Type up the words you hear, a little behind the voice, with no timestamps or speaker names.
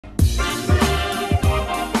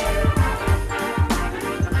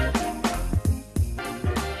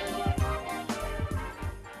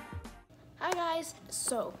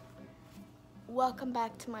So, welcome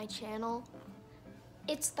back to my channel.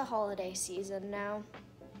 It's the holiday season now.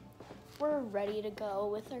 We're ready to go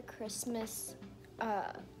with our Christmas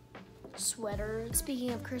sweater.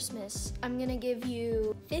 Speaking of Christmas, I'm gonna give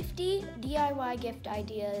you 50 DIY gift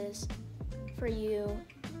ideas for you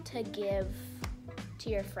to give to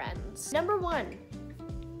your friends. Number 1,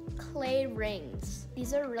 clay rings.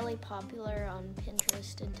 These are really popular on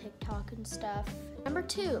Pinterest and TikTok and stuff. Number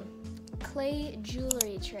 2, clay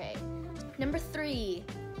jewelry tray. Number 3,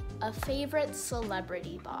 a favorite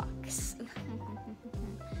celebrity box.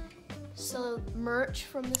 So merch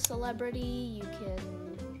from the celebrity, you can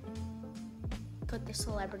put the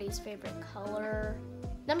celebrity's favorite color.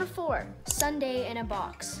 Number 4, sundae in a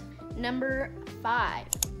box. Number 5,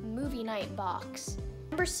 movie night box.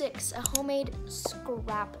 Number 6, a homemade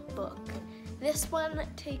scrapbook. This one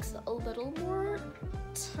takes a little more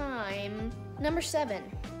time. Number 7,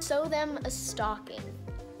 sew them a stocking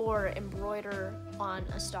or embroider on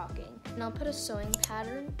a stocking. And I'll put a sewing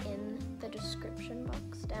pattern in the description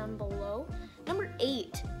box down below. Number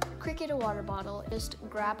 8, Cricut a water bottle. Just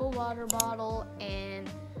grab a water bottle and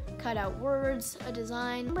cut out words, a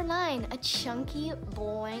design. Number 9, a chunky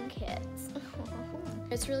blanket.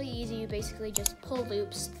 It's really easy. You basically just pull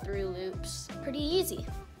loops through loops. Pretty easy.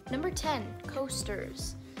 Number 10,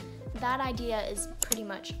 coasters. That idea is pretty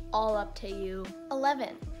much all up to you.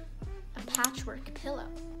 11, a patchwork pillow.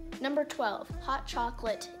 Number 12, hot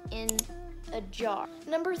chocolate in a jar.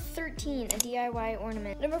 Number 13, a DIY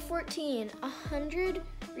ornament. Number 14, 100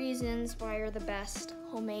 reasons why you're the best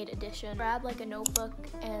homemade edition. Grab like a notebook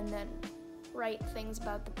and then write things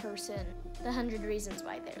about the person. The 100 reasons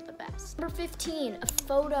why they're the best. Number 15, a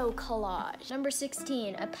photo collage. Number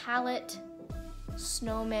 16, a palette,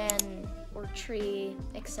 snowman or tree,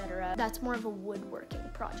 etc. That's more of a woodworking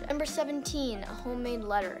project. Number 17, a homemade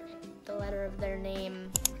letter. The letter of their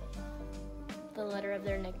name, the letter of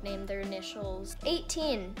their nickname, their initials.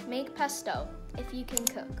 18, make pesto if you can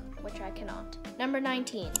cook, which I cannot. Number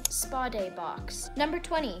 19, spa day box. Number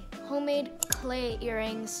 20, homemade clay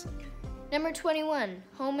earrings. Number 21,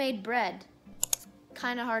 homemade bread.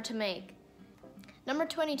 Kind of hard to make. Number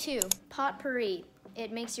 22, potpourri.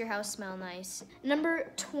 It makes your house smell nice.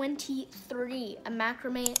 Number 23, a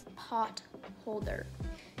macrame pot holder.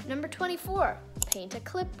 Number 24, paint a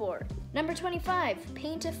clipboard. Number 25,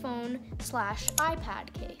 paint a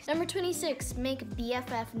phone/iPad case. Number 26, make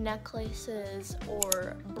BFF necklaces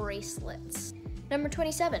or bracelets. Number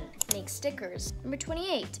 27, make stickers. Number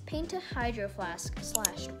 28, paint a hydro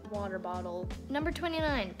flask/water bottle. Number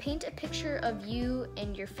 29, paint a picture of you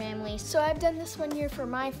and your family. So I've done this one year for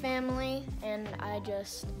my family, and I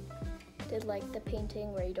just did like the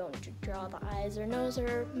painting where you don't draw the eyes or nose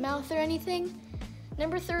or mouth or anything.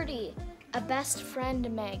 Number 30, a best friend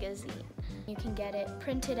magazine. You can get it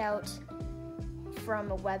printed out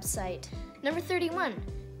from a website. Number 31,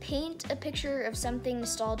 paint a picture of something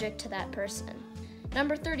nostalgic to that person.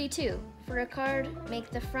 Number 32, for a card, make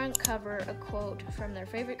the front cover a quote from their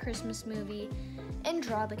favorite Christmas movie and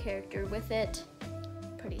draw the character with it.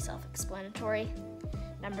 Pretty self-explanatory.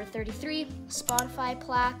 Number 33, Spotify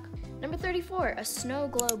plaque. Number 34, a snow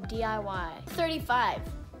globe DIY. 35,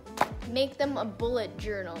 make them a bullet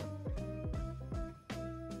journal.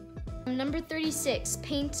 Number 36,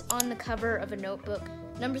 paint on the cover of a notebook.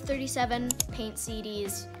 Number 37, paint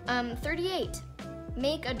CDs. 38,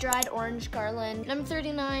 make a dried orange garland. Number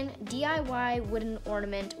 39, DIY wooden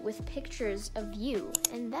ornament with pictures of you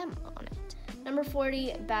and them on it. Number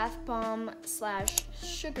 40, bath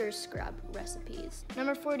bomb/sugar scrub recipes.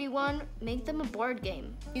 Number 41, make them a board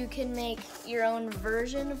game. You can make your own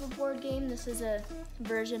version of a board game. This is a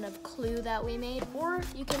version of Clue that we made. Or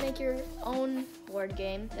you can make your own board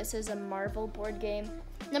game. This is a Marvel board game.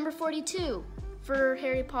 Number 42, for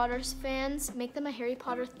Harry Potter's fans, make them a Harry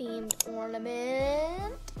Potter themed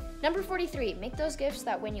ornament. Number 43, make those gifts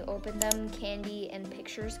that when you open them, candy and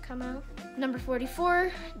pictures come out. Number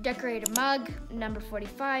 44, decorate a mug. Number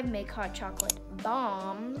 45, make hot chocolate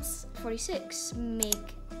bombs. 46,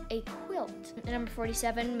 make a quilt. And number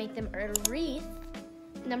 47, make them a wreath.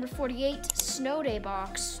 Number 48, snow day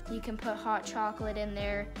box. You can put hot chocolate in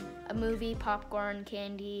there, a movie, popcorn,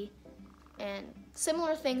 candy, and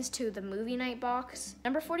similar things to the movie night box.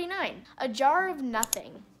 Number 49, a jar of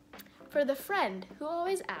nothing. For the friend who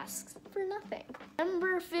always asks for nothing.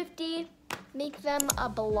 Number 50, make them a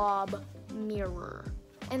blob mirror.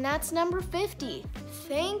 And that's number 50.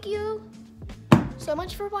 Thank you so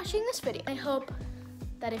much for watching this video. I hope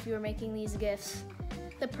that if you're making these gifts,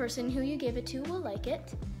 the person who you give it to will like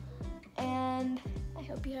it. And I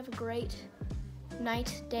hope you have a great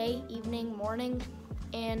night, day, evening, morning,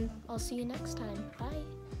 and I'll see you next time.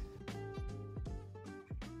 Bye.